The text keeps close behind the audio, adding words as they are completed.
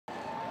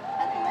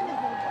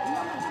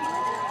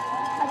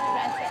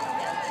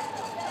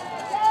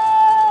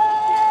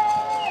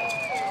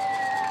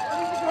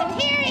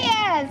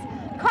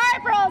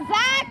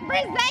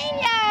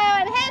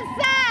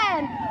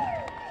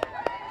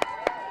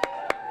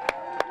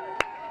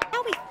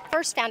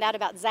first found out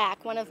about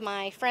Zach, one of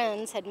my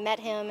friends had met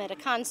him at a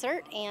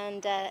concert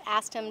and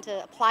asked him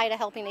to apply to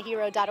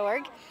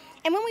helpingahero.org.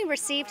 And when we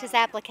received his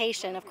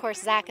application, of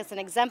course, Zach is an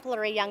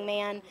exemplary young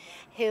man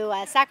who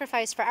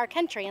sacrificed for our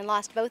country and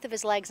lost both of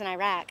his legs in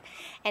Iraq.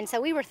 And so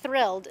we were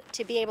thrilled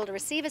to be able to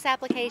receive his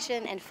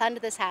application and fund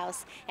this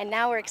house. And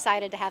now we're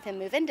excited to have him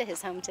move into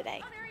his home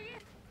today.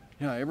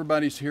 Yeah,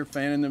 everybody's here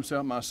fanning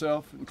themselves,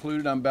 myself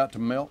included. I'm about to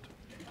melt.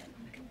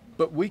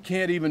 But we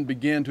can't even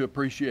begin to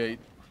appreciate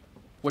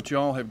what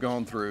y'all have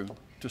gone through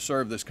to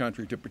serve this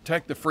country, to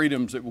protect the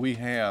freedoms that we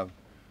have,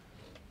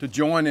 to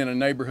join in a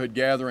neighborhood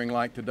gathering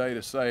like today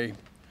to say,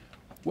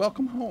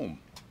 welcome home.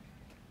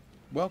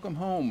 Welcome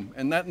home.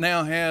 And that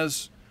now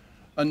has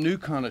a new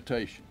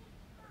connotation.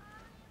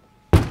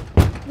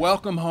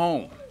 Welcome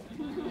home.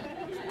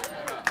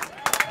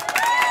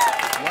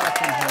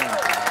 Welcome home.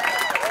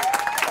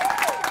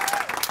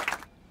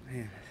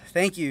 Man,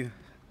 thank you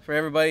for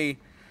everybody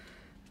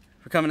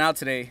for coming out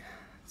today.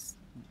 It's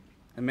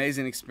an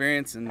amazing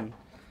experience, and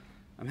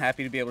I'm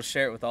happy to be able to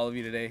share it with all of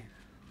you today.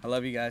 I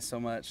love you guys so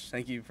much.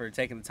 Thank you for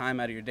taking the time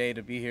out of your day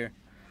to be here.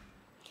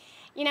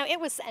 You know, it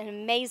was an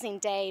amazing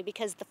day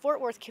because the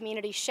Fort Worth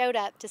community showed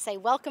up to say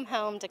welcome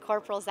home to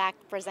Corporal Zach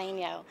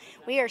Briseno.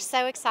 We are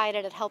so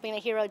excited at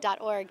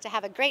helpingahero.org to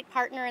have a great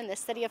partner in the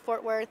city of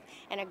Fort Worth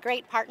and a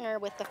great partner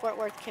with the Fort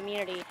Worth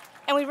community.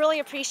 And we really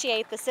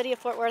appreciate the city of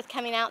Fort Worth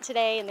coming out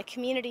today and the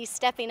community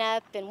stepping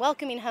up and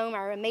welcoming home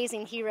our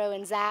amazing hero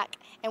in Zach.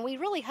 And we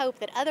really hope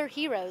that other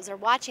heroes are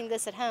watching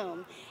this at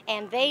home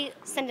and they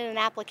send in an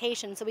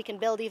application so we can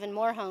build even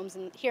more homes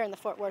here in the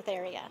Fort Worth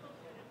area.